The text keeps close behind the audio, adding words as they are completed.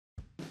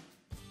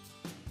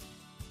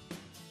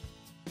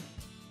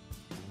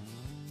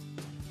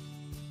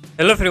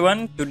Hello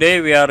everyone, today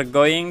we are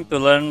going to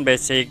learn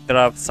basic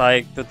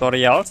Draftsight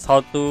tutorials how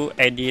to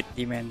edit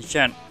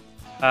dimension.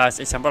 As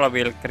example, I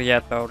will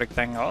create a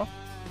rectangle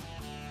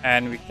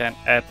and we can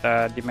add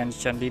a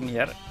dimension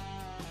linear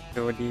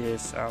to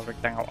this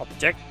rectangle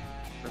object.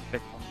 We'll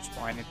click from this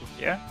point into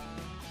here,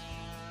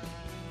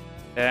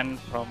 then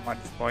from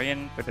this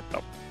point to the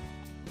top.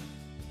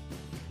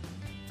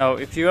 Now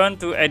if you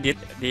want to edit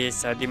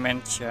this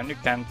dimension, you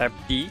can tap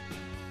D,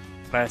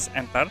 press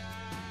enter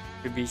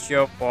to be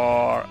sure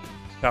for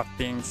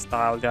drafting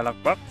style dialog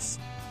box,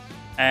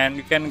 and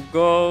you can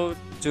go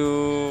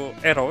to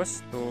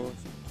arrows to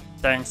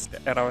change the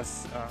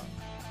arrows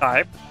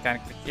type. You can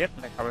click it,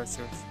 like I will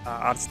choose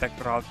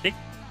architectural tick.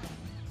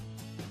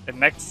 The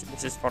next,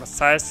 this is for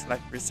size,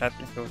 like we set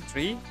into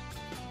 3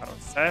 arrow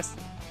size.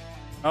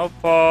 Now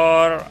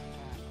for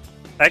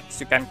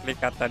text, you can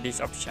click at this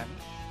option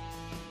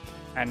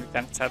and we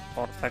can set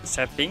for text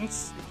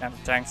settings. You can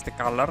change the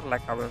color,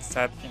 like I will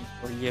set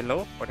into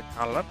yellow for the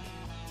color,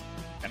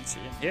 you can see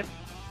in here.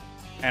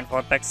 And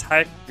for text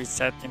height, we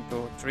set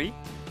into 3.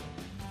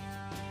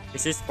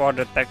 This is for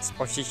the text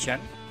position,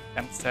 you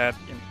can set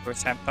into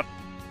center.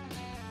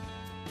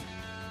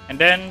 And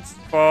then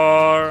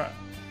for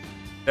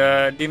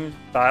the dim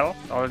style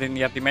or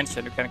linear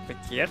dimension, you can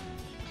click here,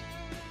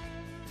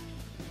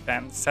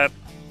 then set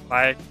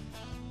like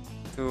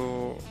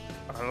to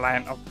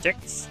line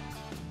objects.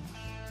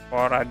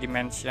 For a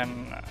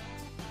dimension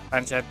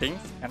line settings,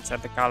 you can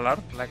set the color,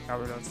 like I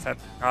will set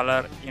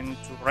color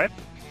into red.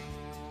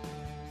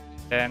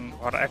 Then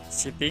for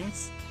X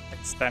settings,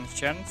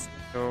 extensions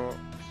to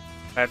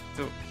red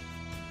 2.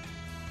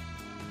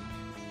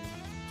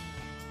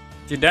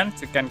 If you done,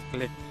 you can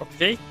click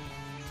OK,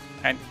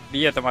 and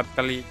it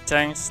automatically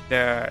change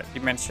the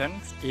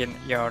dimensions in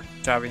your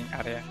drawing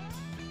area.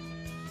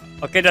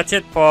 Okay, that's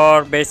it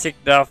for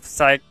basic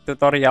Draftsight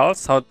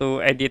tutorials how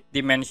to edit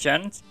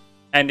dimensions.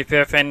 And if you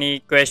have any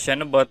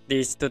question about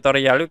this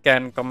tutorial, you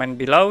can comment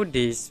below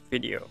this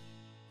video.